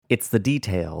It's the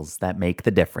details that make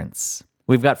the difference.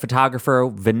 We've got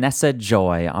photographer Vanessa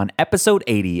Joy on episode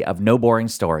 80 of No Boring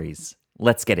Stories.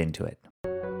 Let's get into it.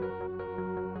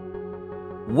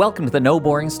 Welcome to the No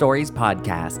Boring Stories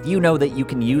podcast. You know that you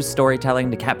can use storytelling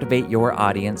to captivate your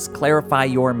audience, clarify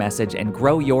your message, and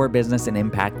grow your business and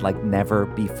impact like never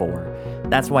before.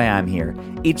 That's why I'm here.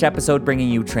 Each episode bringing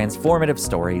you transformative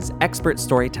stories, expert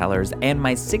storytellers, and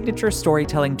my signature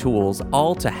storytelling tools,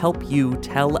 all to help you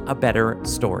tell a better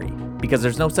story. Because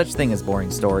there's no such thing as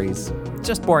boring stories,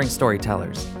 just boring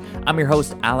storytellers. I'm your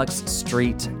host, Alex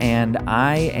Street, and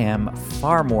I am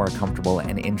far more comfortable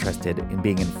and interested in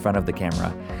being in front of the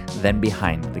camera than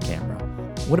behind the camera.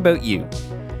 What about you?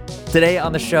 Today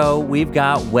on the show, we've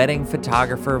got wedding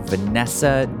photographer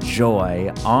Vanessa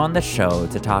Joy on the show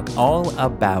to talk all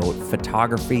about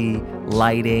photography,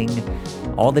 lighting,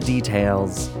 all the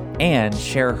details, and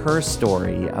share her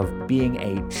story of being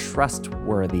a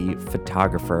trustworthy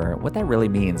photographer, what that really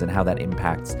means and how that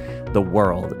impacts the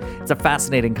world. It's a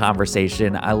fascinating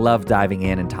conversation. I love diving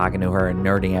in and talking to her and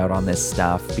nerding out on this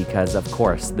stuff because, of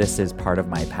course, this is part of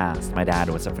my past. My dad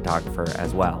was a photographer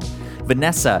as well.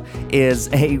 Vanessa is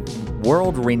a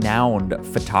world-renowned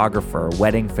photographer,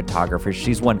 wedding photographer.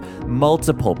 She's won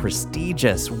multiple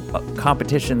prestigious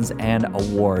competitions and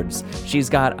awards. She's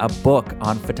got a book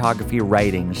on photography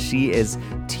writing. She is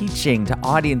teaching to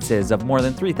audiences of more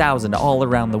than 3,000 all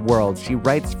around the world. She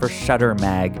writes for Shutter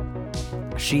Mag.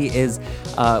 She is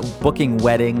booking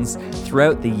weddings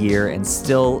throughout the year and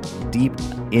still deep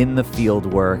in the field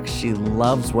work. She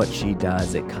loves what she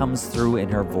does. It comes through in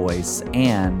her voice,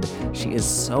 and she is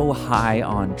so high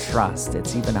on trust.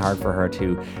 It's even hard for her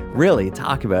to really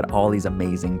talk about all these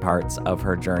amazing parts of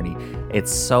her journey.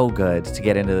 It's so good to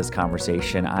get into this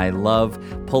conversation. I love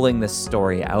pulling this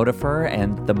story out of her,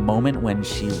 and the moment when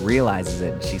she realizes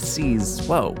it, she sees,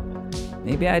 whoa,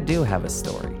 maybe I do have a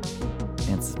story.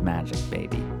 It's magic,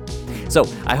 baby. So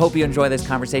I hope you enjoy this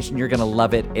conversation. You're going to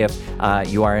love it if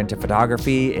you are into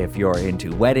photography, if you're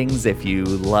into weddings, if you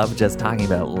love just talking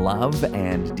about love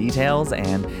and details,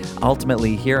 and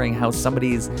ultimately hearing how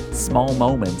somebody's small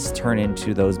moments turn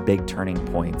into those big turning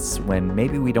points when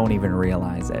maybe we don't even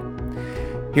realize it.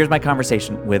 Here's my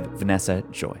conversation with Vanessa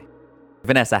Joy.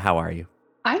 Vanessa, how are you?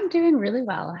 I'm doing really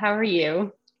well. How are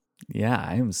you? Yeah,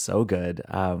 I am so good.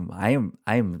 I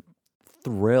am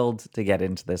thrilled to get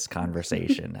into this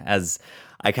conversation. As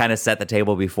I kind of set the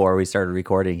table before we started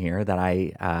recording here, that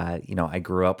I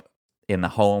grew up in the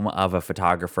home of a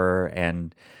photographer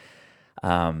and,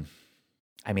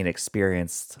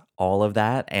 experienced all of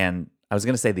that. And I was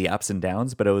going to say the ups and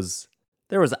downs, but there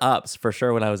was ups for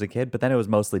sure when I was a kid, but then it was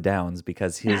mostly downs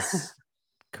because his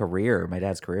my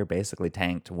dad's career basically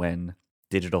tanked when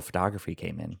digital photography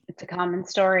came in. It's a common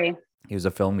story. He was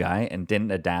a film guy and didn't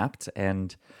adapt,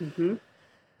 and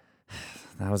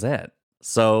that was it.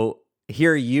 So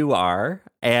here you are,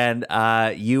 and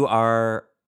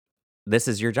this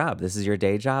is your job. This is your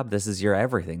day job. This is your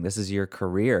everything. This is your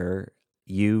career.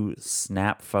 You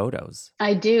snap photos.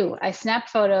 I do. I snap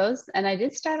photos, and I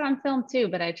did start on film too,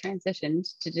 but I transitioned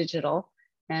to digital.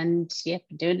 And been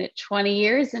doing it 20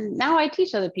 years, and now I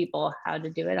teach other people how to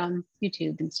do it on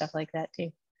YouTube and stuff like that too.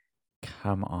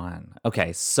 Come on.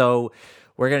 Okay, so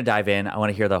we're going to dive in. I want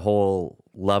to hear the whole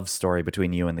love story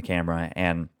between you and the camera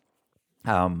and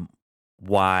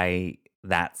why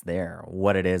that's there,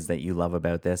 what it is that you love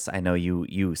about this. I know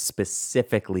you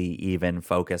specifically even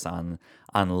focus on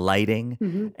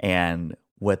lighting and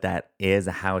what that is,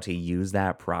 how to use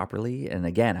that properly. And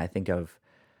again, I think of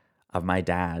my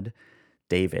dad,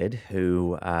 David,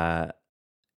 who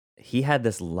he had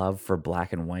this love for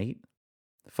black and white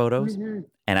photos.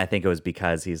 And I think it was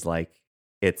because he's like,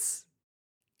 it's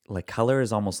like color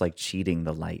is almost like cheating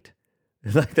the light.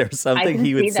 Like there's something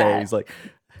he would say. He's like,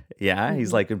 yeah,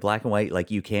 he's like in black and white, like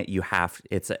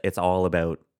it's all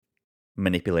about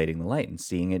manipulating the light and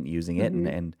seeing it and using it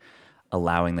and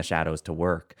allowing the shadows to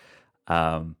work.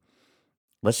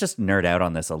 Let's just nerd out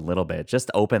on this a little bit.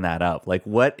 Just open that up. Like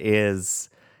what is,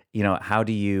 how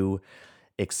do you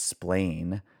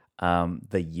explain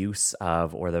the use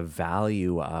of or the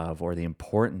value of or the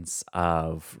importance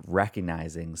of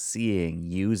recognizing, seeing,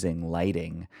 using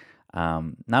lighting,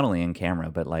 not only in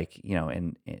camera, but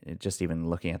in just even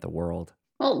looking at the world?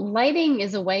 Well, lighting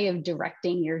is a way of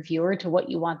directing your viewer to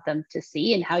what you want them to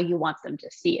see and how you want them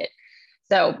to see it.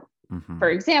 So,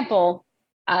 for example,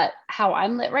 how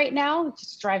I'm lit right now, it's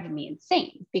just driving me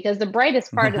insane because the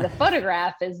brightest part of the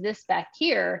photograph is this back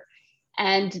here.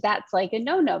 And that's like a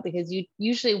no-no because you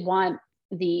usually want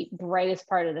the brightest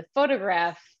part of the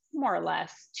photograph, more or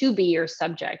less, to be your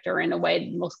subject, or in a way,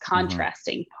 the most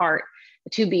contrasting part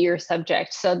to be your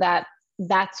subject, so that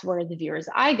that's where the viewer's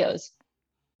eye goes.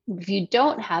 If you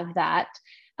don't have that,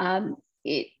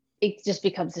 it just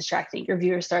becomes distracting. Your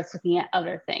viewer starts looking at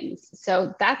other things.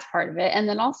 So that's part of it. And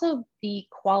then also the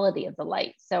quality of the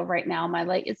light. So right now my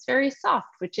light is very soft,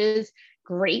 which is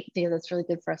great because that's really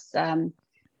good for us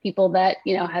people that,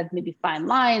 have maybe fine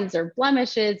lines or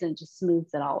blemishes, and just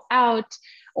smooths it all out.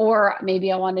 Or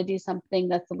maybe I want to do something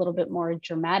that's a little bit more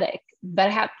dramatic. But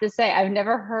I have to say, I've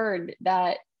never heard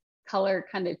that color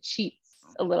kind of cheats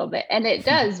a little bit. And it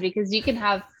does, because you can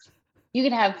have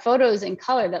photos in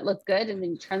color that look good, and then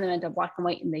you turn them into black and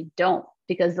white and they don't,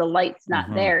 because the light's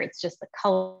not there. It's just the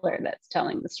color that's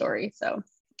telling the story. So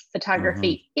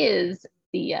photography is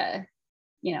the,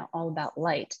 all about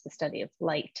light, the study of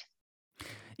light.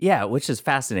 Yeah, which is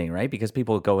fascinating, right? Because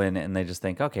people go in and they just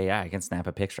think, okay, yeah, I can snap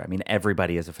a picture. I mean,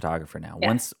 everybody is a photographer now.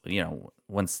 Yeah.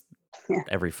 Once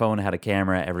every phone had a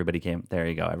camera, everybody became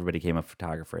a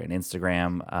photographer. And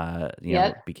Instagram,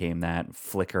 became that.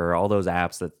 Flickr, all those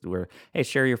apps that were, hey,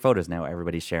 share your photos. Now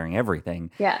everybody's sharing everything.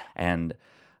 Yeah. And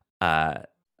I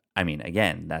mean,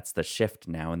 again, that's the shift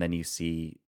now. And then you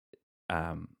see,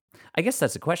 I guess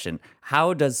that's the question.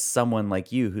 How does someone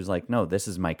like you, who's like, no, this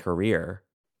is my career,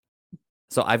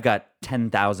 so I've got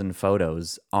 10,000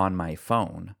 photos on my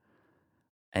phone,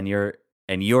 and you're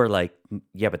like,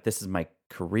 yeah, but this is my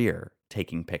career,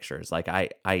 taking pictures. Like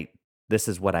this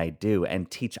is what I do, and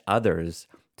teach others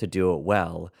to do it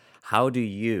well. How do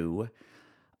you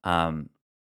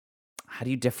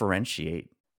differentiate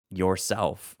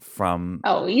yourself from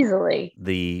easily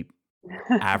the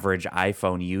average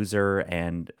iPhone user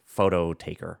and photo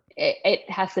taker? It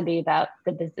has to be about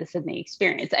the business and the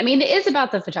experience. I mean, it is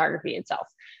about the photography itself,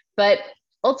 but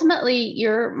ultimately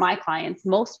my clients,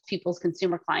 most people's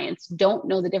consumer clients, don't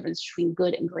know the difference between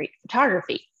good and great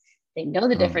photography. They know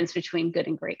the difference between good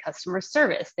and great customer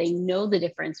service. They know the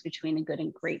difference between a good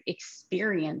and great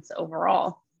experience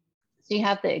overall. So you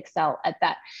have to excel at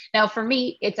that. Now, for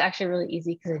me, it's actually really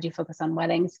easy because I do focus on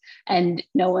weddings, and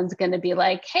no one's going to be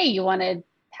like, hey, you want to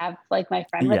have like my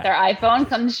friend with their iPhone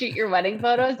come shoot your wedding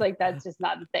photos? Like, that's just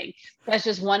not the thing. That's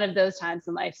just one of those times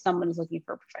in life someone is looking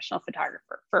for a professional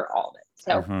photographer for all of it.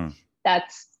 So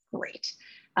that's great.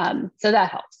 So that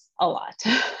helps a lot.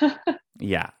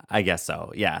 Yeah, I guess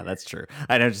so. Yeah, that's true.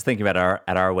 I know, just thinking about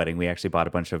at our wedding, we actually bought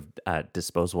a bunch of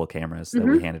disposable cameras that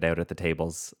we handed out at the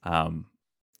tables.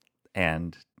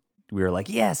 And we were like,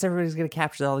 yes, everybody's going to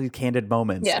capture all these candid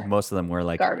moments. Yeah. And most of them were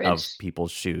like garbage of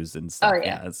people's shoes and stuff. Oh,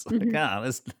 yeah. It's like,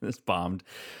 this bombed.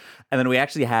 And then we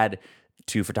actually had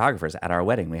 2 photographers at our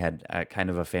wedding. We had kind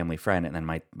of a family friend, and then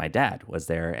my dad was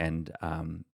there, and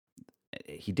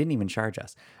he didn't even charge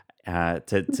us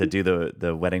to do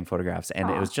the wedding photographs. And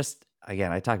it was just,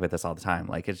 again, I talk about this all the time.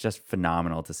 Like, it's just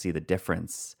phenomenal to see the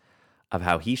difference of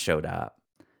how he showed up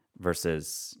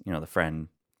versus, the friend.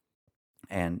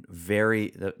 And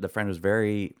the friend was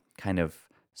very kind of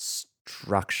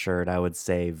structured, I would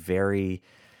say, very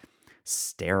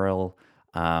sterile,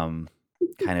 kind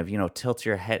of, tilt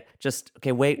your head. Just,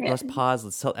 okay, wait, let's pause.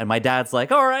 Let's tilt. And my dad's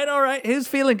like, all right. Who's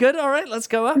feeling good? All right, let's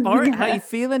go up. All right, how you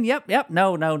feeling? Yep.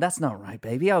 No, that's not right,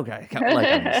 baby. Okay. Like,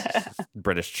 I'm a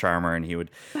British charmer, and he would,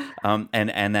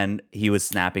 and then he was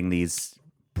snapping these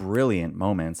brilliant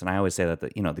moments. And I always say that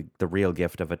the real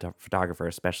gift of a photographer,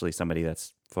 especially somebody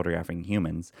that's photographing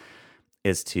humans,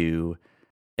 is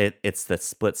it's the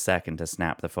split second to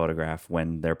snap the photograph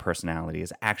when their personality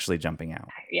is actually jumping out.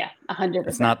 Yeah, 100%.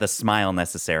 It's not the smile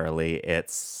necessarily.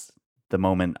 It's the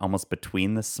moment almost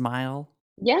between the smile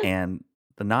and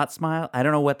the not smile. I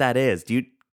don't know what that is. Do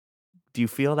you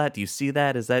feel that? Do you see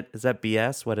that? Is that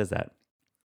BS? What is that?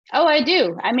 Oh, I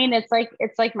do. I mean, it's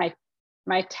like my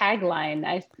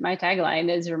tagline. My tagline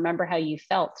is remember how you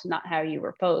felt, not how you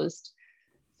were posed.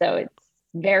 So it's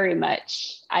very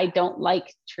much, I don't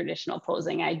like traditional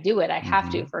posing. I do it. I have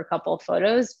to for a couple of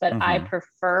photos, but I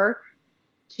prefer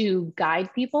to guide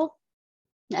people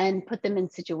and put them in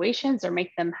situations or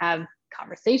make them have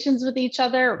conversations with each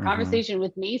other or conversation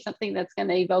with me, something that's going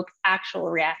to evoke actual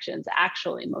reactions,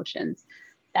 actual emotions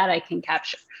that I can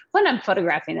capture when I'm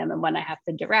photographing them and when I have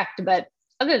to direct. But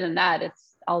other than that,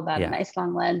 it's all about a nice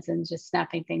long lens and just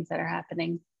snapping things that are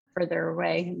happening further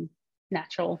away and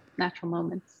natural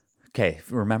moments. Okay,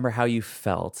 remember how you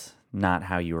felt, not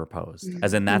how you were posed.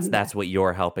 As in, that's what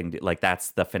you're helping do. Like,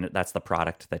 that's the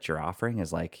product that you're offering,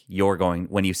 is like, you're going,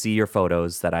 when you see your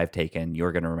photos that I've taken,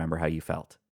 you're going to remember how you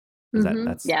felt.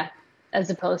 That's as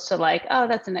opposed to like, oh,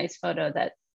 that's a nice photo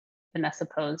that Vanessa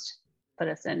posed, put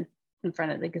us in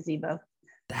front of the gazebo.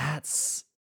 That's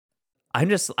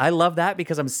I love that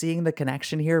because I'm seeing the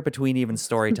connection here between even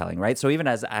storytelling, right? So even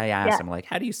as I asked Yeah. him, like,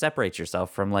 how do you separate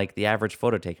yourself from like the average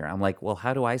photo taker? I'm like, well,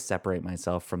 how do I separate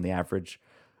myself from the average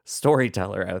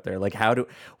storyteller out there? Like,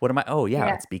 what am I? Oh, yeah,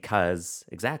 Yeah. it's because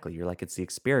exactly. You're like, it's the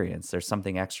experience. There's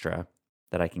something extra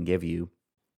that I can give you,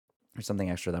 or something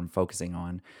extra that I'm focusing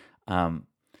on. Um,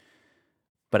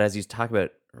 but as you talk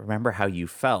about, remember how you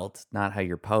felt, not how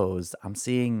you're posed. I'm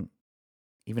seeing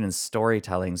even in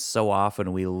storytelling, so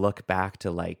often we look back to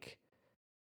like,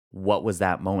 what was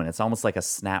that moment? It's almost like a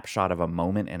snapshot of a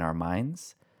moment in our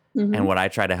minds. And Mm-hmm. what I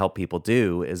try to help people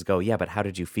do is go, yeah, but how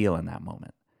did you feel in that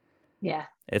moment? Yeah.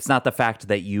 It's not the fact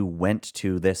that you went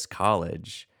to this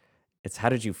college. It's how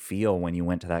did you feel when you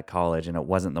went to that college and it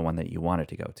wasn't the one that you wanted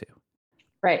to go to?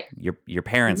 Right. Your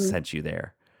parents Mm-hmm. sent you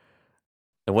there.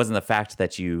 It wasn't the fact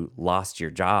that you lost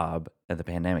your job at the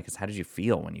pandemic. It's how did you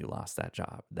feel when you lost that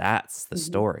job? That's the Mm-hmm.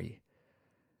 story.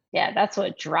 Yeah, that's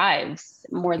what drives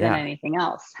more than Yeah, anything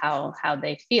else how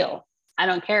they feel. I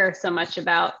don't care so much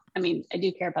about, I mean, I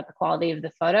do care about the quality of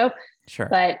the photo, sure.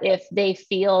 but if they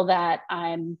feel that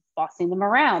I'm bossing them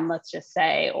around, let's just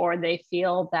say, or they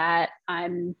feel that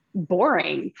I'm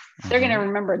boring, they're going to Hmm.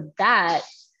 remember that.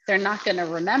 They're not going to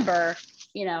remember,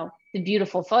 the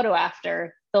beautiful photo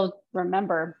after. They'll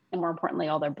remember, and more importantly,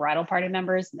 all their bridal party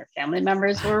members and their family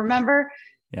members will remember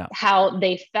Yeah. how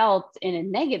they felt in a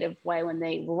negative way when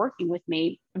they were working with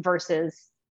me versus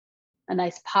a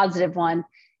nice positive one.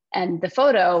 And the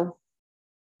photo,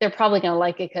 they're probably going to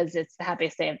like it because it's the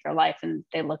happiest day of their life and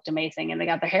they looked amazing and they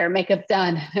got their hair and makeup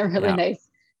done, a really Yeah. nice,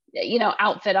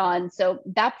 outfit on. So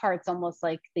that part's almost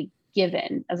like the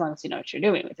given, as long as you know what you're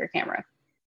doing with your camera.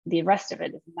 The rest of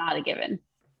it is not a given.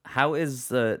 How is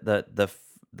the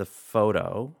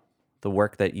photo, the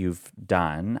work that you've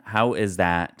done? How is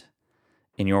that,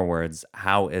 in your words?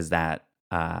 How is that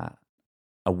a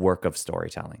work of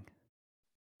storytelling?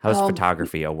 How is Um,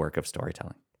 photography a work of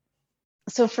storytelling?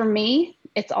 so for me,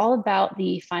 it's all about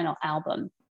the final album.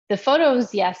 The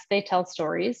photos, yes, they tell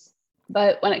stories,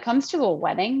 but when it comes to a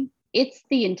wedding, it's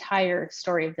the entire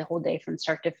story of the whole day from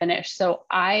start to finish. So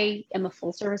I am a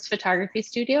full service photography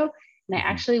studio, and I Hmm.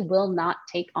 actually will not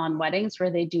take on weddings where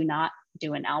they do not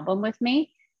do an album with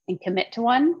me and commit to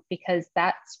one because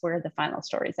that's where the final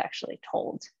story is actually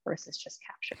told versus just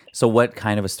captured. So, what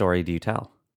kind of a story do you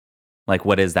tell? Like,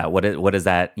 what is that? What is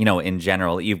that? In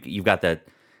general, you've got the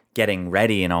getting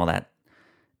ready and all that.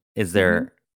 Is Mm-hmm.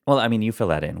 there? Well, I mean, you fill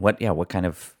that in. What? Yeah.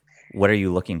 What are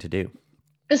you looking to do?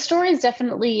 The story is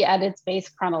definitely at its base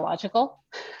chronological.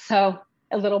 So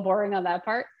a little boring on that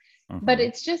part. But Hmm.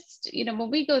 it's just,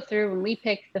 when we go through, when we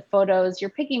pick the photos, you're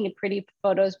picking the pretty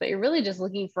photos, but you're really just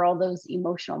looking for all those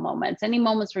emotional moments, any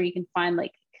moments where you can find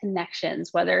like connections,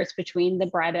 whether it's between the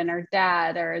bride and her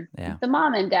dad or Yeah. the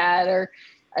mom and dad or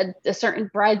a certain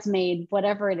bridesmaid,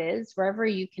 whatever it is, wherever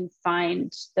you can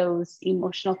find those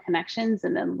emotional connections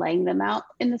and then laying them out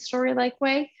in the story like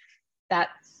way,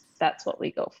 that's what we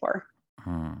go for.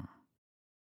 Hmm.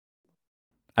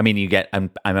 I mean,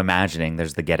 I'm imagining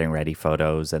there's the getting ready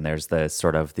photos and there's the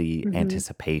sort of the Mm-hmm.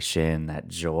 anticipation, that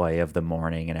joy of the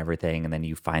morning and everything. And then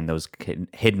you find those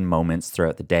hidden moments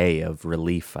throughout the day of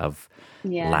relief, of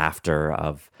Yeah. laughter,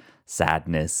 of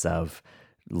sadness, of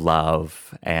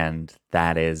love. And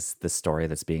that is the story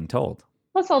that's being told.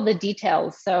 Plus all the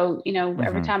details. So,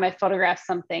 every Hmm. time I photograph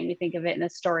something, we think of it in a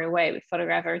story way. We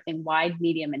photograph everything wide,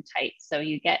 medium, and tight. So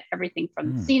you get everything from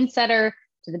the Mm. scene setter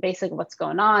to the basic of what's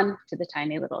going on to the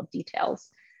tiny little details.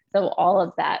 So all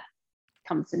of that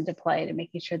comes into play to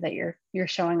making sure that you're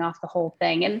showing off the whole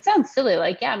thing. And it sounds silly,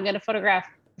 like, yeah, I'm going to photograph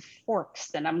the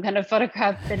forks and I'm going to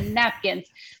photograph the napkins,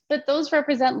 but those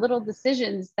represent little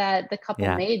decisions that the couple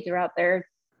Yeah. made throughout their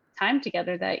time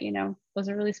together that, was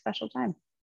a really special time.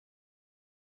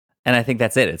 And I think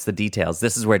that's it. It's the details.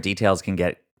 This is where details can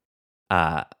get,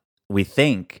 uh, we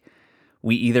think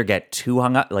we either get too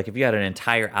hung up. Like if you had an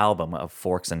entire album of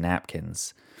forks and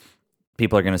napkins,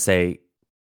 people are going to say,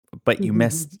 but you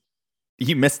missed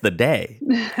the day.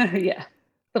 Yeah, a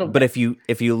little But bit.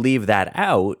 if you leave that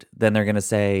out, then they're going to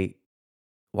say,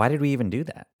 why did we even do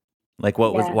that? Like Yeah,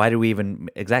 why did we even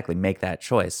exactly make that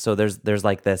choice? So there's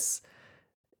like this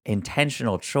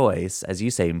intentional choice, as you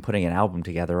say, in putting an album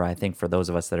together. I think for those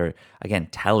of us that are, again,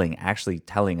 actually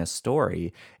telling a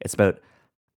story, it's about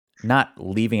not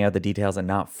leaving out the details and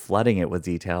not flooding it with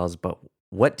details, but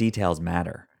what details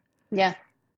matter yeah,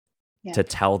 yeah. to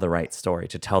tell the right story,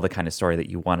 to tell the kind of story that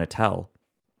you want to tell.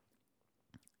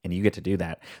 And you get to do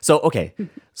that. So, okay,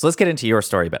 so let's get into your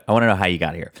story, but I want to know how you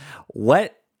got here.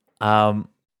 What,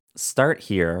 start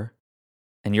here,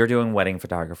 and you're doing wedding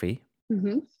photography.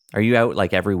 Hmm. Are you out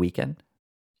like every weekend?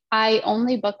 I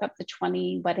only book up to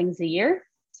 20 weddings a year.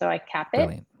 So I cap it.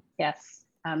 Brilliant. Yes.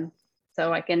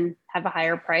 So I can have a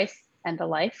higher price and a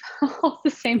life all at the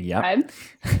same time.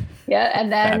 Yeah.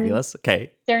 And then fabulous.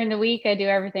 Okay. During the week, I do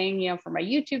everything, for my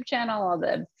YouTube channel, all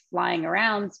the flying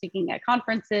around, speaking at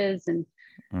conferences, and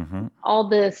all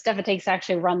the stuff it takes to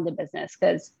actually run the business.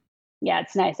 Because,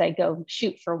 it's nice. I go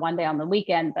shoot for one day on the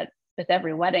weekend, but with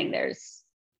every wedding, there's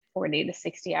 40 to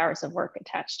 60 hours of work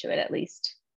attached to it at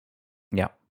least. Yeah.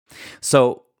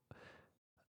 So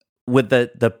with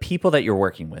the people that you're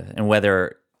working with, and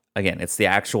whether, again, it's the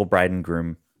actual bride and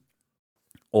groom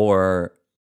or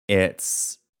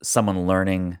it's someone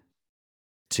learning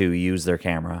to use their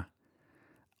camera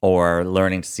or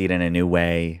learning to see it in a new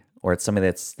way, or it's somebody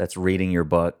that's reading your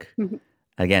book,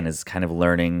 again, is kind of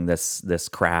learning this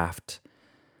craft.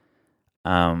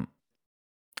 What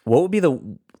would be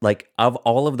of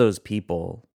all of those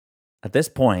people at this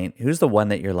point, who's the one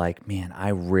that you're like, man, I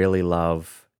really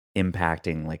love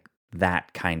impacting like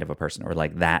that kind of a person, or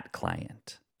like that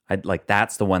client?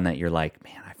 That's the one that you're like,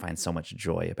 man, I find so much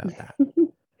joy about that.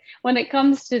 When it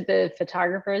comes to the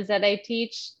photographers that I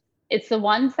teach, it's the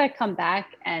ones that come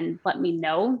back and let me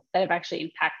know that I've actually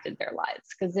impacted their lives.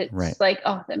 Because it's like,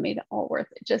 oh, that made it all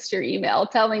worth it. Just your email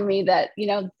telling me that,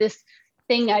 this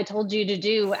thing I told you to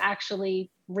do actually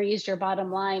raised your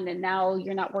bottom line, and now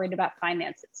you're not worried about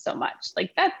finances so much.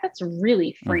 Like that's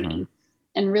really freeing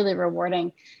and really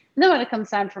rewarding. And then when it comes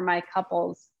time for my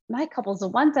couples, the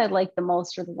ones I like the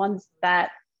most are the ones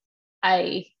that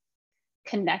I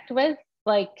connect with.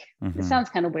 Like, it sounds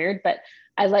kind of weird, but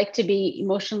I like to be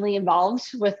emotionally involved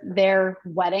with their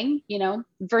wedding,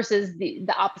 versus the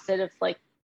opposite of like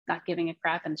not giving a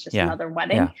crap and it's just another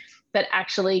wedding, but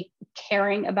actually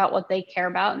caring about what they care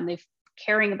about, and they've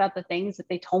caring about the things that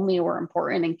they told me were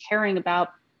important, and caring about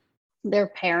their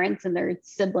parents and their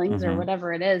siblings or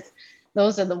whatever it is.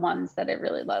 Those are the ones that I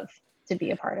really love to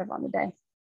be a part of on the day.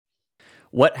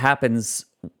 What happens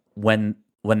when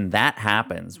that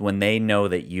happens, when they know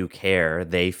that you care?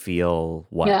 They feel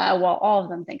what? Yeah, well, all of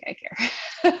them think I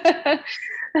care.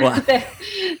 Well,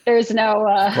 there's no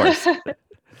of course.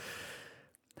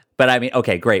 But I mean,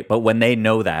 okay, great. But when they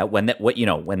know that, when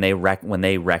they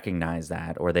recognize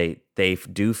that, or they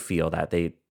do feel that,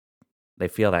 they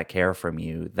feel that care from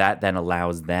you, that then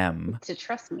allows them to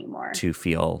trust me more, to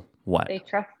feel what? They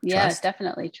trust. Yeah,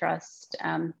 definitely trust.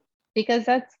 Because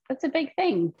that's a big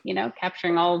thing,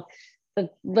 capturing all the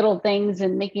little things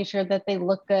and making sure that they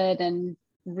look good, and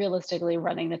realistically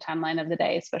running the timeline of the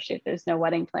day, especially if there's no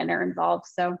wedding planner involved.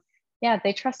 So yeah,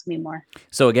 they trust me more.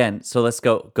 So again, let's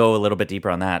go a little bit deeper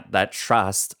on that. That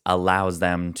trust allows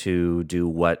them to do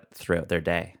what throughout their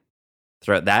day?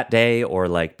 Throughout that day, or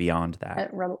like beyond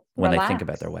that? When they think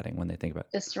about their wedding,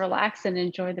 just relax and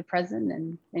enjoy the present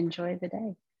and enjoy the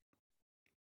day.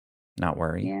 Not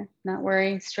worry. Yeah, not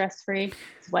worry, stress-free.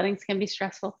 Weddings can be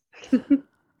stressful.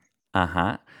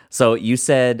 So you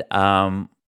said, because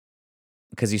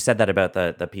you said that about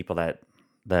the people that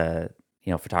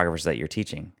photographers that you're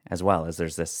teaching, as well as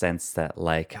there's this sense that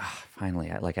like, finally,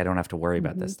 I don't have to worry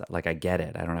about this stuff. Like, I get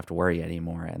it. I don't have to worry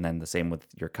anymore. And then the same with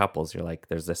your couples. You're like,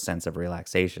 there's this sense of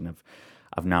relaxation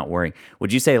of not worrying.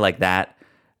 Would you say like that?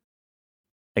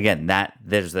 Again, that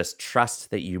there's this trust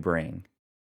that you bring,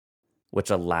 which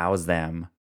allows them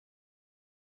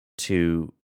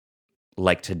to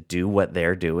do what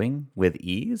they're doing with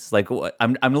ease. Like,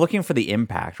 I'm looking for the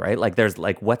impact, right? Like, there's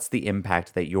like, what's the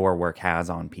impact that your work has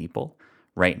on people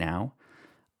right now,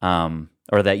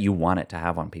 or that you want it to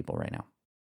have on people right now?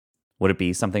 Would it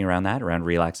be something around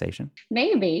relaxation?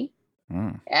 Maybe.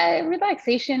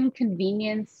 Relaxation,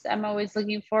 convenience. I'm always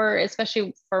looking for,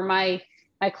 especially for my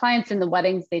clients in the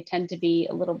weddings. They tend to be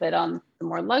a little bit on the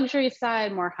more luxury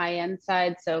side, more high end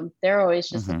side. So they're always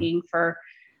just looking for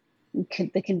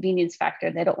the convenience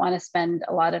factor. They don't want to spend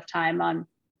a lot of time on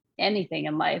anything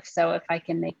in life. So if I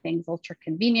can make things ultra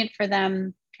convenient for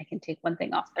them, I can take one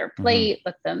thing off their plate,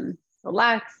 let them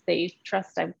relax. They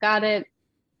trust I've got it.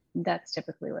 That's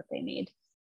typically what they need.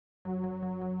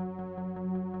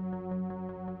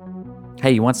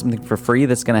 Hey, you want something for free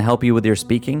that's going to help you with your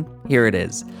speaking? Here it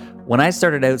is. When I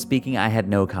started out speaking, I had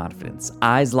no confidence.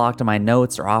 Eyes locked on my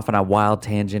notes or off on a wild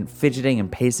tangent, fidgeting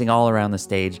and pacing all around the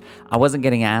stage. I wasn't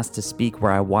getting asked to speak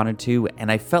where I wanted to,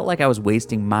 and I felt like I was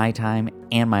wasting my time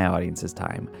and my audience's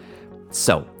time.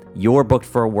 So, you're booked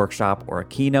for a workshop or a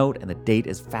keynote and the date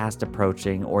is fast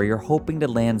approaching, or you're hoping to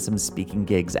land some speaking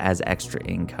gigs as extra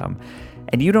income,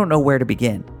 and you don't know where to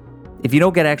begin. If you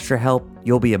don't get extra help,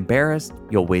 you'll be embarrassed,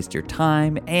 you'll waste your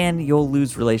time, and you'll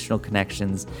lose relational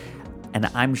connections. And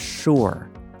I'm sure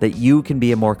that you can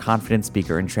be a more confident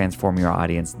speaker and transform your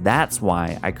audience. That's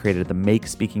why I created the Make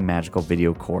Speaking Magical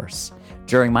video course.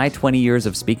 During my 20 years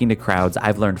of speaking to crowds,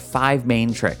 I've learned 5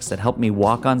 main tricks that help me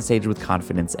walk on stage with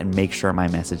confidence and make sure my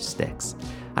message sticks.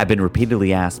 I've been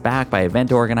repeatedly asked back by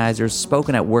event organizers,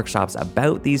 spoken at workshops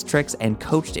about these tricks, and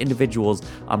coached individuals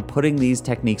on putting these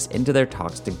techniques into their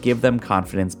talks to give them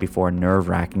confidence before a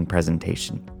nerve-wracking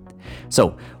presentation.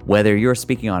 So, whether you're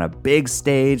speaking on a big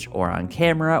stage or on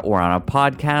camera or on a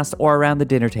podcast or around the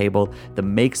dinner table, the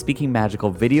Make Speaking Magical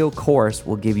video course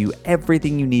will give you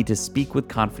everything you need to speak with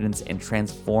confidence and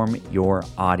transform your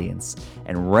audience.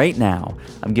 And right now,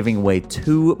 I'm giving away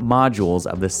 2 modules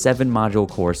of the 7-module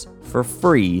course for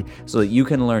free so that you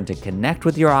can learn to connect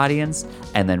with your audience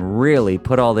and then really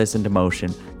put all this into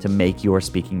motion to make your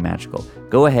speaking magical.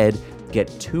 Go ahead, get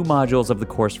 2 modules of the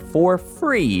course for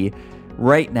free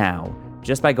right now,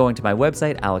 just by going to my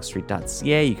website,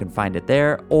 alexstreet.ca. You can find it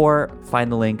there, or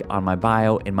find the link on my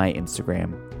bio in my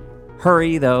Instagram.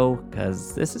 Hurry, though,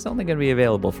 because this is only going to be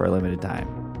available for a limited time.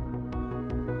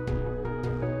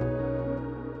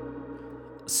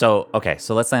 So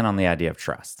let's land on the idea of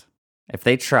trust. If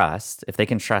they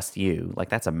can trust you, like,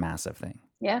 that's a massive thing.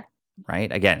 Yeah.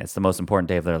 Right? Again, it's the most important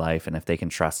day of their life, and if they can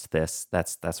trust this,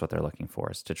 that's what they're looking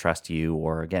for, is to trust you,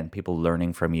 or again, people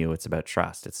learning from you. It's about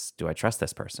trust. It's, do I trust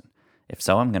this person? If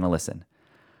so, I'm going to listen.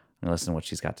 I'm going to listen to what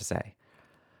she's got to say.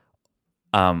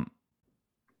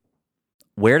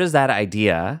 Where does that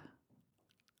idea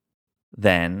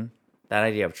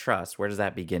of trust, where does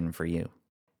that begin for you?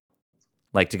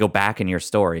 Like, to go back in your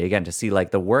story again, to see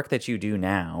like the work that you do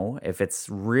now, if it's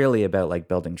really about like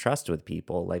building trust with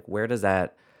people, like where does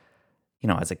that,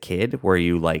 as a kid, were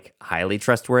you like highly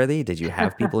trustworthy? Did you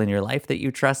have people in your life that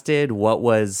you trusted? What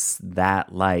was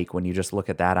that like when you just look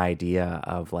at that idea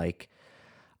of like,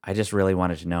 I just really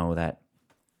wanted to know that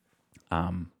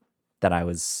that I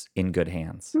was in good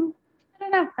hands? I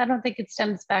don't know. I don't think it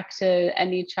stems back to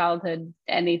any childhood,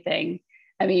 anything.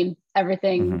 I mean,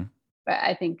 everything. Mm-hmm. But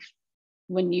I think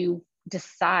when you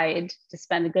decide to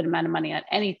spend a good amount of money on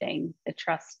anything, the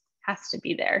trust has to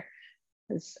be there.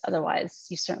 Because otherwise,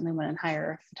 you certainly wouldn't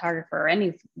hire a photographer or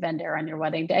any vendor on your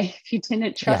wedding day if you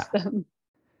didn't trust them.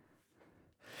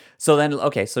 So then,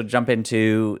 so jump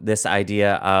into this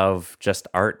idea of just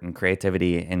art and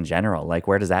creativity in general. Like,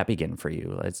 where does that begin for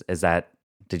you? Is that,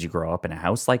 did you grow up in a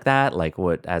house like that? Like,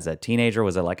 what, as a teenager,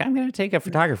 was it like, I'm going to take a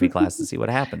photography class to see what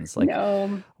happens? Like,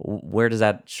 no. Where does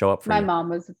that show up for you? My mom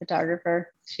was a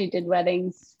photographer. She did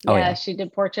weddings. She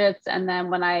did portraits. And then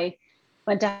when I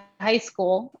went to high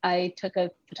school, I took a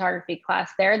photography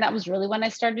class there. And that was really when I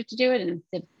started to do it, and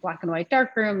did black and white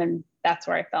darkroom. And that's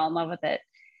where I fell in love with it.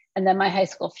 And then my high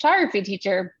school photography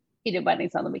teacher, he did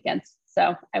weddings on the weekends.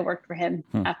 So I worked for him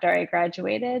after I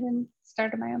graduated and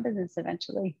started my own business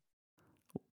eventually.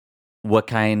 What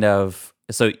kind of,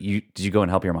 did you go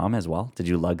and help your mom as well? Did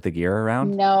you lug the gear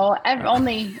around? No,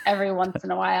 only every once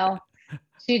in a while.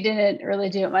 She didn't really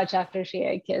do it much after she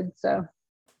had kids. So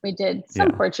we did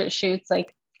some portrait shoots.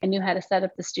 Like, I knew how to set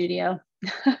up the studio.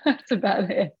 That's about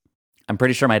it. I'm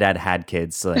pretty sure my dad had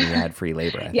kids, so that he had free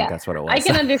labor. I think that's what it was. I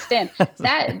can understand.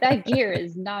 That gear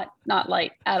is not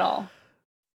light at all.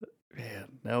 Man,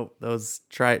 no, those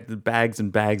bags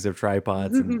and bags of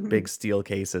tripods and big steel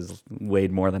cases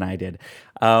weighed more than I did.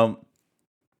 So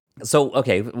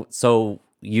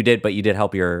you did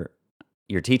help your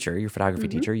teacher, your photography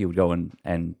teacher. You would go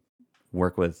and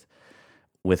work with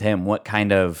him. What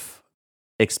kind of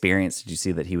experience did you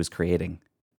see that he was creating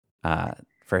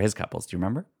for his couples? Do you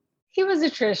remember? He was a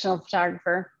traditional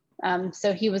photographer.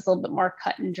 So he was a little bit more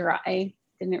cut and dry.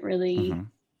 Didn't really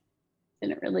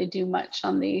do much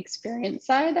on the experience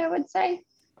side, I would say.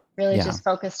 Really just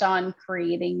focused on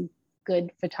creating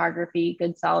good photography,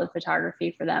 good solid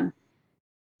photography for them.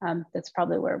 That's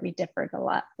probably where we differed a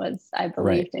lot, was I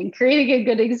believed in creating a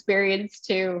good experience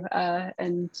too.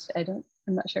 And I'm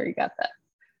not sure you got that.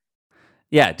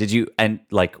 Yeah. Did you, and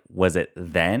like, was it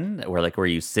then, or like, were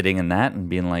you sitting in that and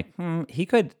being like, he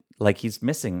could, like, he's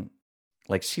missing,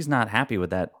 like, she's not happy with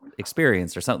that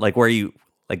experience or something? Like, were you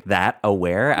like that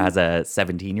aware as a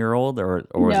 17-year-old, or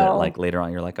was it like later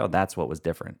on you're like, oh, that's what was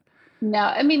different? No,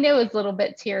 I mean, there was little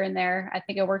bits here and there. I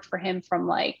think I worked for him from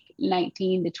like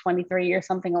 19 to 23 or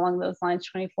something along those lines,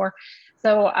 24.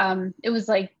 So it was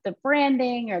like the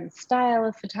branding or the style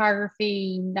of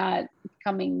photography not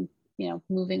coming,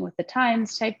 moving with the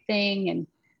times type thing. And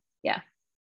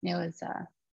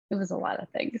it was a lot of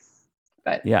things.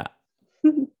 But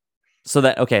So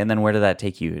and then where did that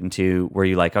take you into? Were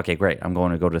you like, okay, great, I'm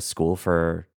going to go to school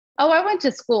for? Oh, I went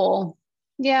to school.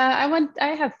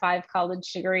 I have 5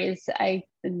 college degrees. I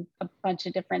did a bunch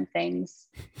of different things.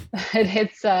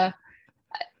 It's I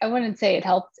wouldn't say it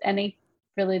helped any.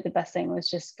 Really, the best thing was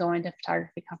just going to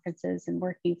photography conferences and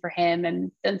working for him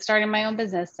and then starting my own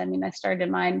business. I mean, I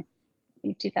started mine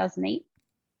in 2008.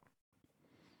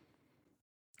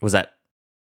 Was that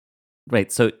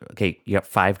wait? So okay, you got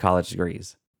 5 college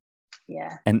degrees.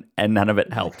 Yeah. And none of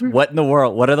it helped. What in the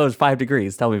world? What are those 5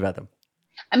 degrees? Tell me about them.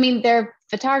 I mean, their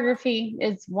photography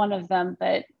is one of them,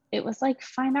 but it was like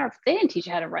fine art. They didn't teach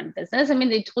you how to run business. I mean,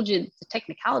 they told you the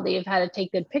technicality of how to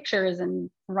take good pictures and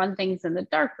run things in the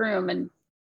dark room,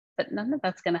 but none of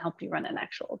that's going to help you run an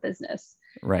actual business.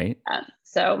 Right.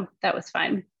 So that was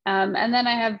fine. And then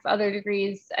I have other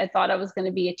degrees. I thought I was going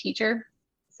to be a teacher.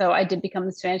 So I did become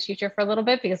a Spanish teacher for a little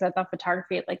bit because I thought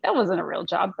photography, like that wasn't a real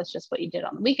job. That's just what you did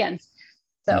on the weekends.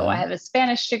 So I have a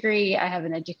Spanish degree. I have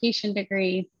an education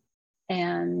degree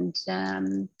and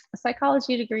a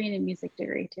psychology degree and a music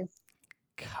degree too.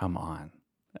 Come on.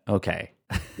 Okay.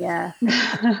 Yeah.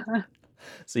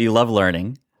 So you love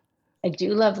learning. I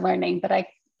do love learning, but I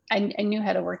knew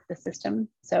how to work the system.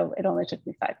 So it only took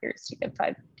me 5 years to get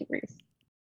 5 degrees.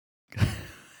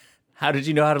 How did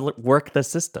you know how to work the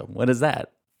system? What is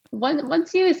that?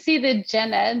 Once you see the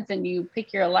gen eds and you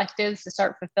pick your electives to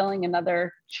start fulfilling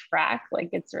another track, like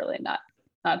it's really not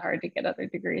hard to get other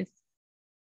degrees.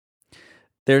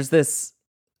 There's this,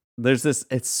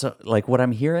 it's so, like what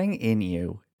I'm hearing in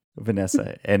you,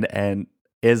 Vanessa, and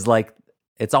is like,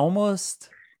 it's almost,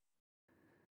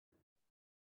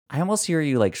 I almost hear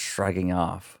you like shrugging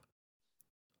off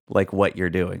like what you're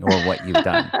doing or what you've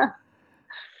done.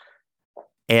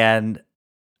 And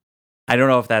I don't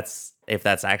know if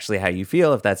that's actually how you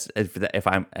feel, if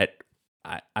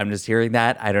I'm just hearing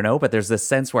that, I don't know, but there's this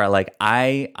sense where like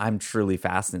I'm truly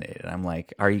fascinated. I'm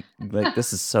like, are you like,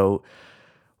 this is so,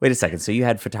 wait a second. So you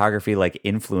had photography like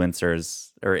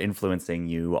influencers or influencing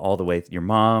you all the way, your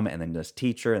mom and then this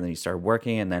teacher, and then you started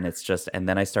working, and then and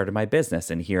then I started my business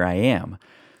and here I am.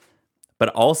 But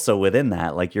also within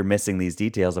that, like you're missing these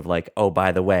details of like, oh,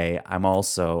 by the way, I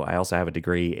also have a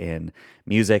degree in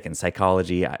music and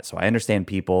psychology. So I understand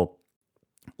people,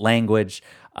 language,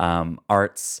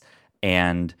 arts,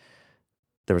 and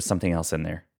there was something else in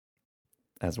there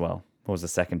as well. What was the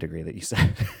second degree that you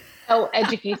said? Oh,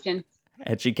 education.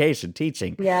 Education,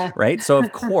 teaching. Yeah. Right. So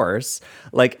of course,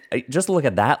 like just look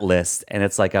at that list and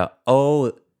it's like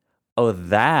oh,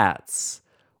 that's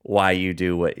why you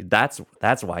do that's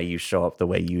why you show up the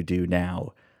way you do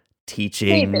now.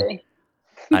 Teaching, Maybe.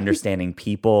 understanding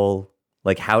people.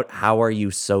 Like how are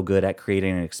you so good at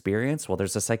creating an experience? Well,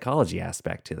 there's a psychology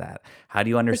aspect to that. How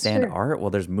do you understand art? Well,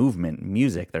 there's movement,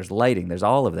 music, there's lighting, there's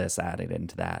all of this added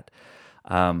into that.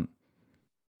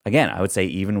 Again, I would say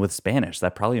even with Spanish,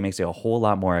 that probably makes it a whole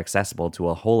lot more accessible to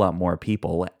a whole lot more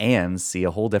people and see a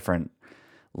whole different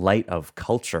light of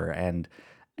culture and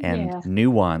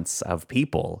nuance of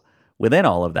people within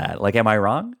all of that. Like, am I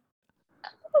wrong?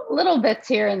 Little bits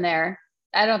here and there.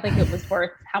 I don't think it was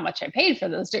worth how much I paid for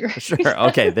those degrees. Sure.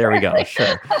 Okay, there we go.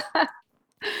 Sure.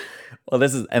 Well,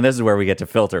 this is where we get to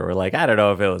filter. We're like, I don't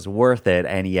know if it was worth it,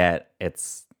 and yet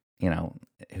it's,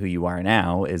 who you are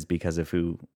now is because of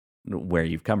where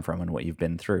you've come from and what you've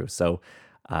been through. So,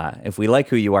 if we like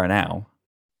who you are now,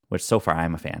 which so far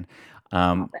I'm a fan,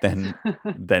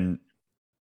 then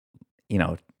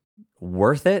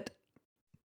worth it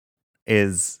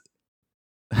is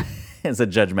is a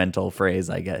judgmental phrase,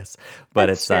 I guess, but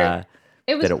that's it's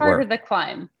it was part of the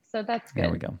climb, so that's good.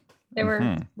 There we go. There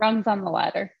were rungs on the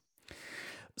ladder.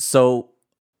 So,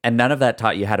 and none of that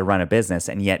taught you how to run a business,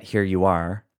 and yet here you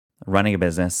are running a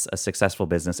business, a successful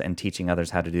business, and teaching others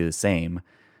how to do the same.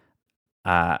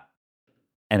 And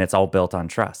it's all built on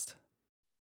trust.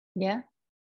 Yeah.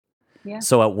 Yeah.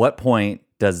 So at what point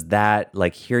does that,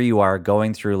 like, here you are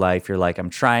going through life, you're like, I'm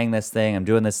trying this thing, I'm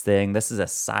doing this thing, this is a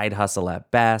side hustle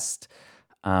at best,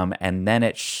 and then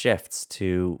it shifts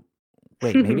to,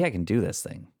 wait, maybe I can do this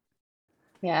thing.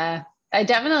 Yeah. I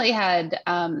definitely had,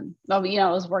 I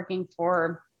was working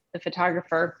for the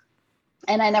photographer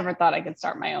and I never thought I could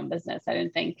start my own business. I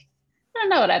don't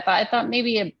know what I thought. I thought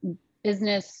maybe a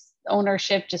business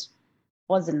ownership just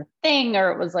wasn't a thing,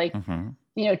 or it was like,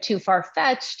 too far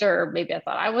fetched, or maybe I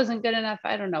thought I wasn't good enough.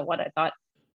 I don't know what I thought.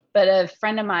 But a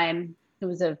friend of mine who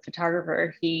was a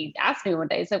photographer, he asked me one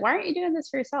day, he's like, why aren't you doing this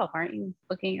for yourself? Aren't you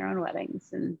booking your own weddings?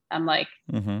 And I'm like,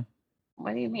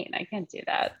 what do you mean? I can't do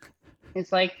that.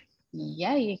 He's like,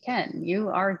 yeah, you can. You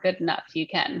are good enough. You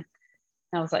can. And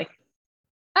I was like,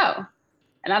 oh,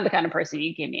 and I'm the kind of person,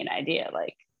 you give me an idea,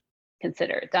 like,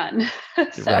 consider it done.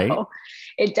 So right.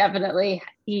 It definitely,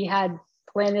 he had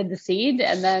planted the seed,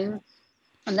 and then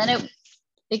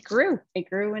It grew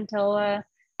until I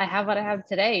have what I have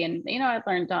today. And, I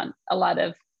learned on a lot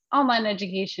of online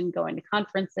education, going to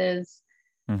conferences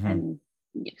and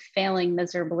failing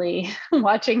miserably,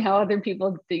 watching how other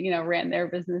people, ran their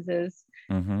businesses.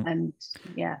 And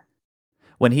yeah.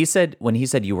 When he said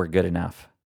you were good enough,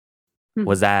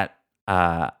 was that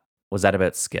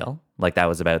about skill? Like that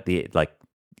was about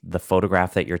the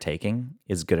photograph that you're taking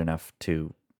is good enough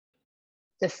to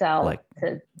sell,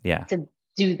 to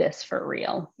do this for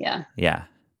real. Yeah. Yeah.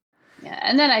 Yeah.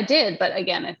 And then I did, but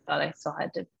again, I thought I still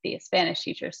had to be a Spanish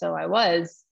teacher. So I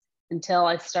was, until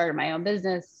I started my own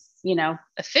business,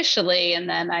 officially. And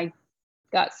then I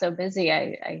got so busy,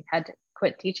 I had to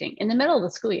quit teaching in the middle of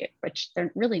the school year, which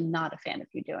they're really not a fan of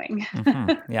you doing.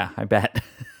 Yeah, I bet.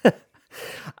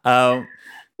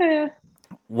 Yeah.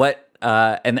 What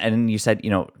and you said,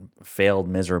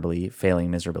 failing miserably.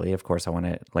 Of course, I want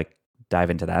to dive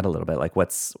into that a little bit. Like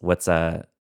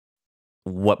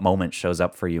what moment shows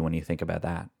up for you when you think about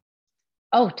that?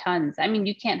 Oh, tons. I mean,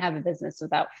 you can't have a business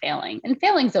without failing, and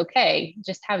failing's okay.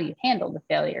 Just how you handle the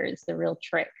failure is the real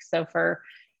trick. So for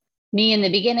me in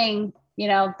the beginning,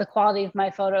 the quality of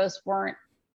my photos weren't,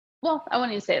 well, I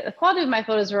wouldn't even say it. The quality of my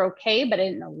photos were okay, but I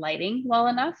didn't know lighting well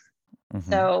enough.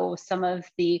 So some of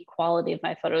the quality of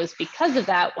my photos, because of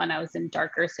that, when I was in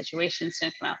darker situations,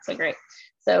 didn't come out so great.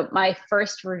 So my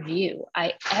first review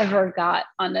I ever got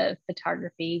on a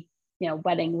photography,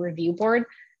 wedding review board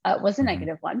was a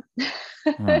negative one.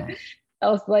 I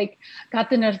was like, got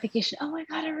the notification, oh, I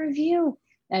got a review.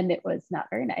 And it was not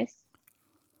very nice.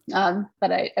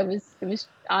 But it was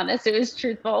honest. It was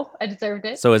truthful. I deserved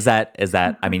it. So is that,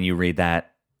 I mean, you read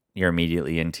that, you're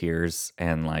immediately in tears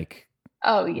and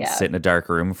oh yeah, sit in a dark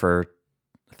room for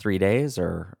 3 days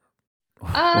or?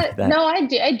 No, I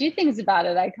do things about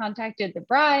it. I contacted the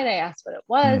bride. I asked what it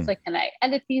was. Like, can I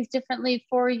edit these differently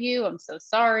for you? I'm so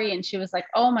sorry. And she was like,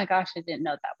 oh my gosh, I didn't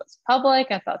know that was public.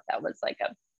 I thought that was like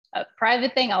a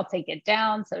private thing. I'll take it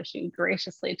down. So she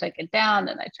graciously took it down,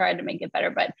 and I tried to make it better.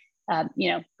 But,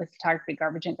 with photography,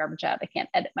 garbage in, garbage out, I can't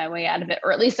edit my way out of it,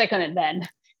 or at least I couldn't then.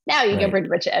 Now you can pretty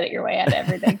much edit your way out of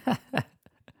everything.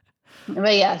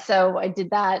 But yeah, so I did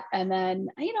that. And then,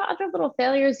 other little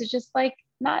failures is just like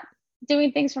not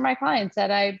doing things for my clients that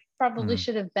I probably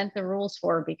should have bent the rules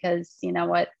for, because you know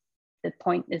what? The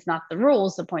point is not the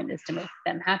rules. The point is to make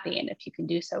them happy. And if you can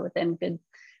do so within good,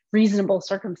 reasonable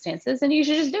circumstances, then you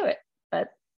should just do it. But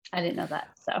I didn't know that.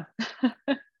 So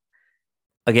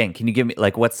again, can you give me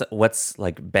what's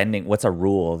like bending? What's a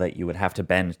rule that you would have to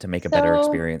bend to make a better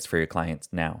experience for your clients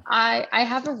now? I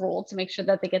have a rule to make sure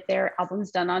that they get their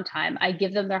albums done on time. I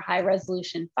give them their high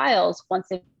resolution files once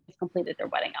they've completed their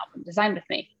wedding album design with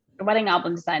me. The wedding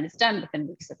album design is done within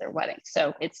weeks of their wedding.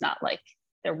 So it's not like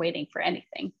they're waiting for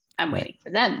anything. I'm waiting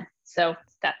for them. So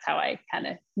that's how I kind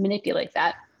of manipulate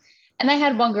that. And I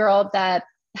had one girl that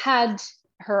had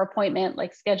her appointment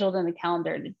scheduled in the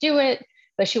calendar to do it,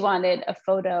 but she wanted a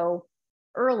photo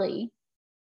early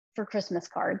for Christmas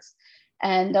cards.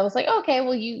 And I was like, okay,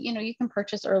 well, you can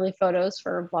purchase early photos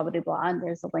for blah, blah, blah. And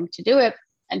there's a link to do it.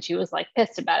 And she was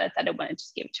pissed about it that I wouldn't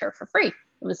just give it to her for free.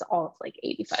 It was all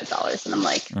 $85. And I'm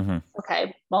like,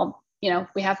 okay, well,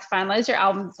 we have to finalize your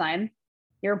album design,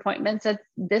 your appointments at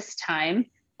this time.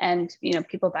 And,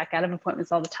 people back out of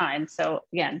appointments all the time. So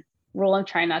again, rule I'm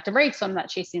trying not to break. So I'm not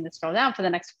chasing this girl down for the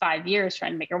next 5 years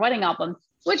trying to make her wedding album,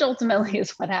 which ultimately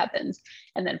is what happens.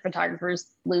 And then photographers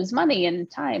lose money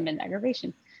and time and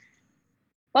aggravation.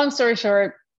 Long story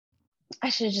short, I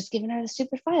should have just given her the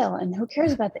stupid file, and who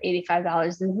cares about the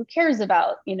 $85, and who cares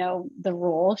about, the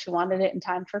rule. She wanted it in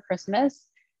time for Christmas.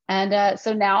 And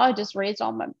so now I just raised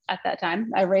at that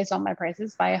time, I raised all my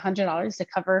prices by $100 to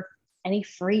cover any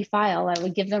free file I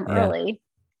would give them early.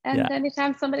 And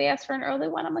anytime somebody asks for an early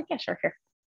one, I'm like, yeah, sure, here.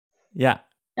 Yeah.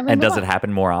 And does it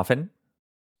happen more often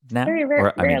now? Very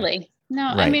rarely. No,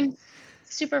 right. I mean,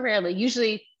 super rarely,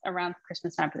 usually around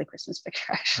Christmas time for the Christmas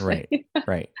picture, actually.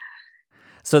 Right.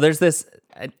 So there's this,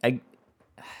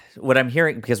 what I'm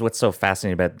hearing, because what's so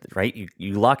fascinating about, right,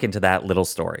 you lock into that little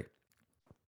story.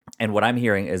 And what I'm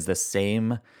hearing is the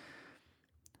same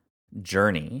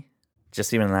journey,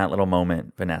 just even in that little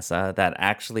moment, Vanessa, that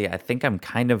actually I think I'm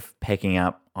kind of picking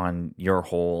up on your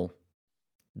whole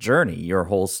journey, your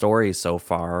whole story so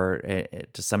far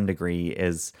to some degree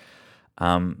is,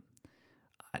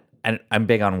 and I'm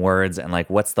big on words and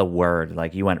what's the word?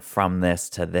 You went from this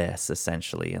to this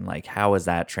essentially. And how is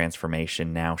that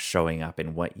transformation now showing up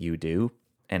in what you do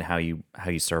and how you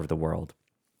serve the world?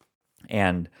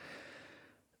 And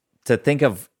to think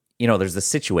of, there's the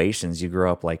situations you grew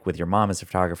up like with your mom as a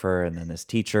photographer and then this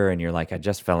teacher, and you're like, I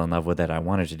just fell in love with it. I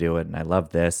wanted to do it and I love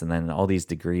this. And then all these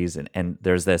degrees. And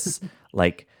there's this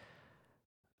like,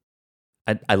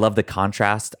 I love the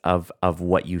contrast of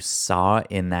what you saw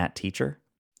in that teacher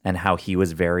and how he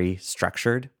was very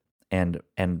structured and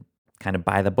kind of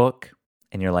by the book.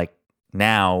 And you're like,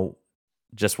 now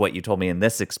just what you told me in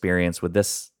this experience with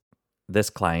this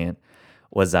client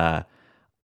was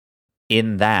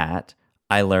in that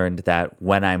I learned that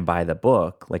when I'm by the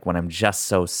book, like when I'm just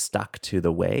so stuck to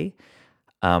the way,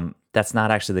 that's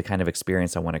not actually the kind of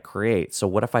experience I want to create. So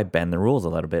what if I bend the rules a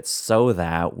little bit so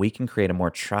that we can create a more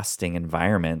trusting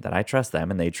environment that I trust them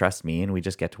and they trust me and we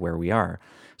just get to where we are.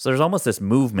 So there's almost this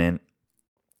movement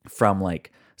from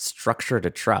like structure to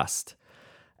trust.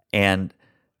 And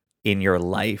in your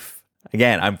life,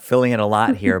 again, I'm filling in a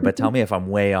lot here, but tell me if I'm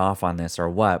way off on this or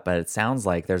what. But it sounds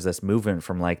like there's this movement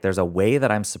from like, there's a way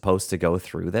that I'm supposed to go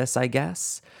through this, I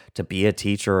guess, to be a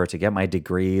teacher or to get my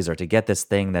degrees or to get this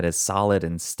thing that is solid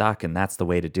and stuck. And that's the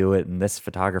way to do it. And this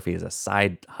photography is a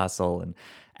side hustle.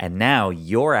 And now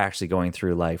you're actually going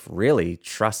through life really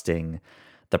trusting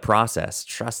the process,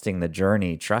 trusting the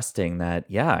journey, trusting that,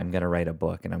 yeah, I'm going to write a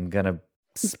book and I'm going to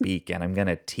speak and I'm going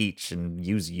to teach and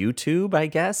use YouTube, I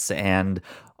guess, and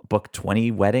book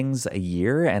 20 weddings a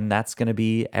year, and that's going to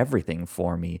be everything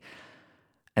for me.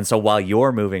 And so while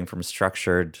you're moving from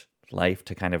structured life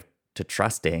to kind of to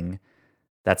trusting,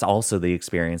 that's also the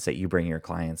experience that you bring your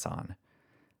clients on.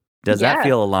 Does that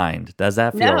feel aligned? Does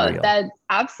that feel real? No, that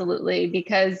absolutely,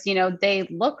 because, they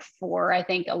look for, I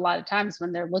think a lot of times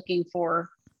when they're looking for,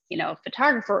 a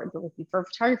photographer, they're looking for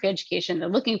photography education, they're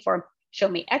looking for, show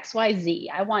me X, Y, Z.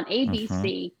 I want A, B,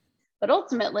 C. But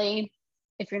ultimately,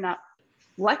 if you're not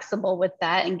flexible with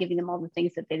that and giving them all the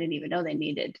things that they didn't even know they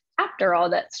needed after all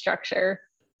that structure,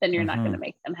 then you're not going to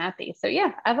make them happy. So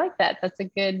yeah, I like that. That's a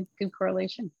good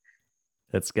correlation.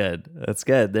 That's good. That's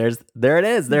good. There it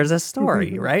is. There's a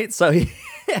story, right? So,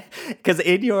 because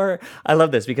I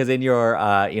love this because in your,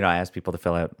 I ask people to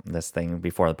fill out this thing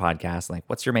before the podcast, like,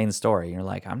 what's your main story? And you're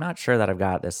like, I'm not sure that I've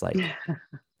got this like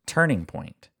turning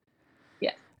point.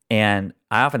 Yeah. And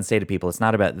I often say to people, it's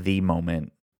not about the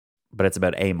moment, but it's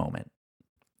about a moment.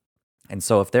 And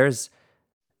so if there's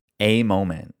a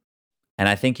moment, and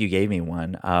I think you gave me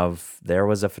one of, there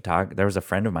was a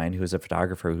friend of mine who was a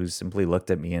photographer who simply looked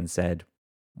at me and said,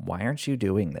 why aren't you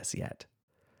doing this yet?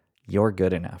 You're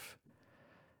good enough.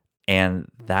 And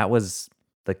that was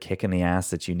the kick in the ass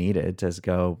that you needed to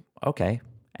go, okay.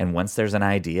 And once there's an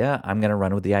idea, I'm going to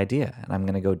run with the idea and I'm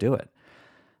going to go do it.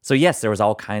 So yes, there was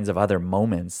all kinds of other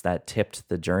moments that tipped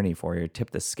the journey for you,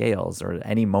 tipped the scales, or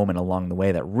any moment along the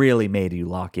way that really made you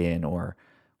lock in or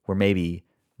were maybe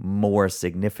more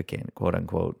significant, quote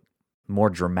unquote, more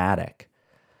dramatic.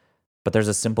 But there's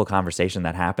a simple conversation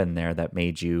that happened there that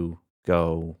made you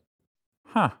go,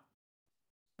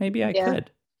 maybe I could.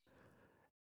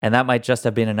 And that might just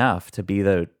have been enough to be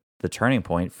the turning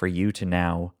point for you to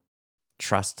now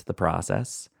trust the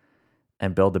process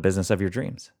and build the business of your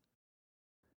dreams.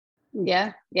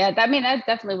 Yeah. I mean, that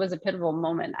definitely was a pivotal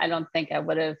moment. I don't think I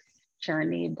would have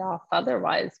journeyed off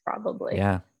otherwise, probably.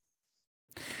 Yeah.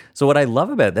 So what I love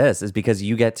about this is because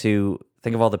you get to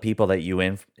think of all the people that you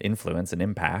influence and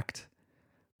impact.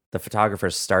 The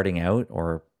photographers starting out,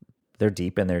 or they're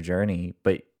deep in their journey,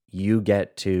 but you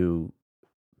get to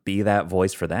be that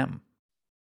voice for them.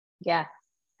 Yeah,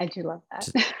 I do love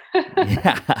that.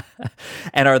 Yeah.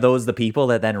 And are those the people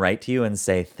that then write to you and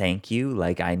say, thank you,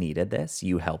 like I needed this,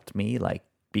 you helped me, like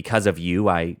because of you,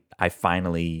 I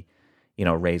finally,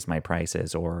 raised my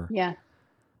prices, or yeah.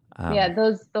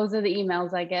 Those are the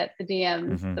emails I get, the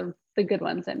DMs, the good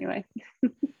ones anyway.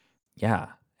 Yeah.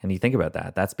 And you think about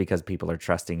that. That's because people are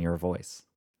trusting your voice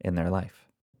in their life.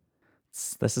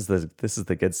 This is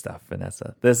the good stuff,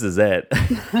 Vanessa. This is it.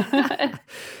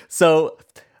 So,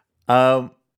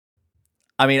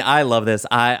 I mean, I love this.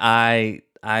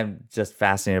 I'm just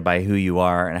fascinated by who you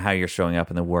are and how you're showing up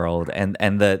in the world, and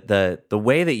the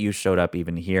way that you showed up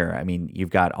even here. I mean, you've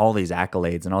got all these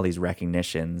accolades and all these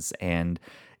recognitions, and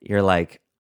you're like,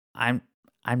 I'm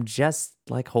just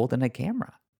like holding a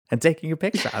camera and taking a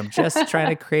picture. I'm just trying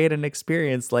to create an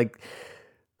experience, like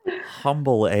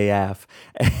humble AF.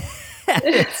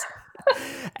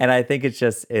 And I think it's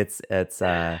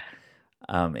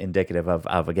indicative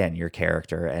of again your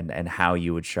character and how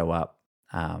you would show up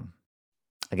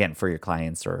again for your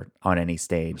clients or on any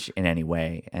stage in any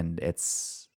way. And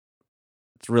it's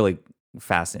really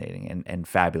fascinating and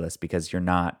fabulous because you're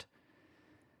not,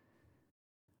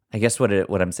 I guess what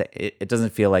I'm saying, it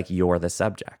doesn't feel like you're the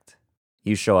subject.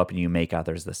 You show up and you make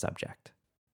others the subject.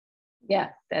 Yeah,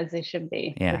 as they should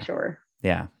be, for sure.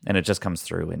 Yeah. And it just comes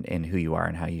through in who you are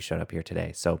and how you showed up here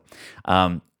today. So,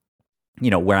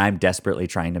 where I'm desperately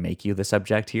trying to make you the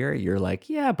subject here, you're like,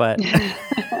 yeah, but.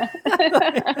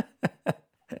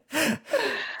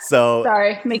 So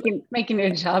sorry, making your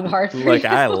job hard for look, you.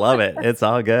 I love it. It's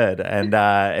all good. And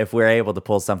if we're able to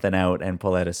pull something out and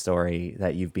pull out a story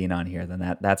that you've been on here,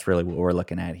 then that's really what we're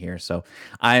looking at here. So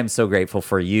I am so grateful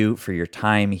for you, for your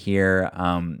time here.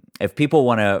 If people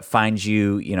want to find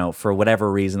you, for whatever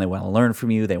reason, they want to learn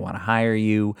from you, they want to hire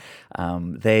you,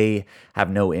 they have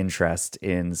no interest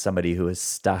in somebody who is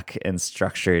stuck and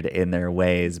structured in their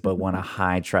ways, but want a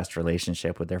high trust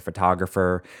relationship with their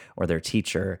photographer or their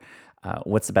teacher.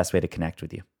 What's the best way to connect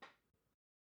with you?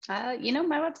 My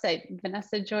website,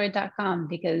 vanessajoy.com,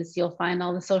 because you'll find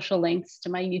all the social links to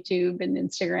my YouTube and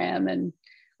Instagram and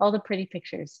all the pretty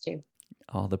pictures too.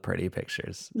 All the pretty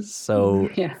pictures. So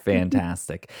yeah.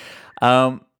 Fantastic.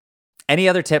 Any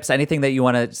other tips, anything that you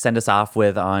want to send us off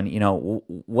with on,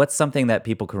 what's something that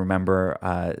people can remember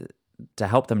to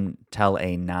help them tell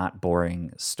a not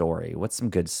boring story? What's some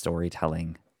good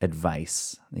storytelling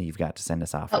advice that you've got to send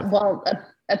us off with? Well,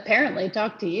 apparently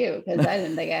talk to you, because I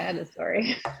didn't think I had a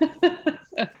story.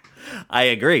 I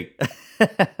agree.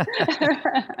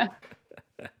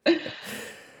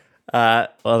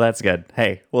 Well, that's good.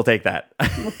 Hey, we'll take that.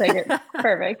 We'll take it.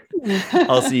 Perfect.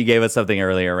 Also, you gave us something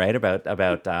earlier, right?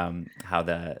 About how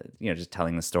just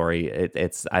telling the story.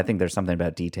 It's I think there's something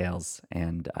about details,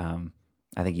 and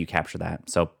I think you capture that.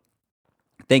 So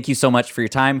thank you so much for your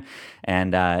time,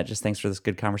 and just thanks for this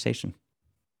good conversation.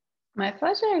 My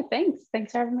pleasure. Thanks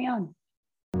for having me on.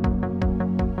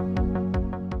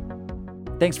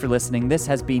 Thanks for listening. This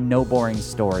has been No Boring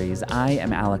Stories. I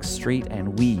am Alex Street,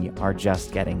 and we are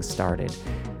just getting started.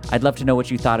 I'd love to know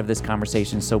what you thought of this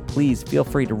conversation, so please feel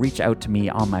free to reach out to me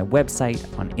on my website,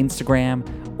 on Instagram,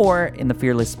 or in the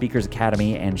Fearless Speakers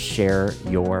Academy and share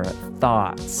your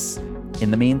thoughts.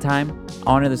 In the meantime,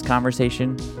 honor this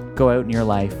conversation, go out in your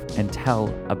life, and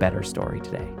tell a better story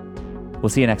today. We'll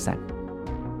see you next time.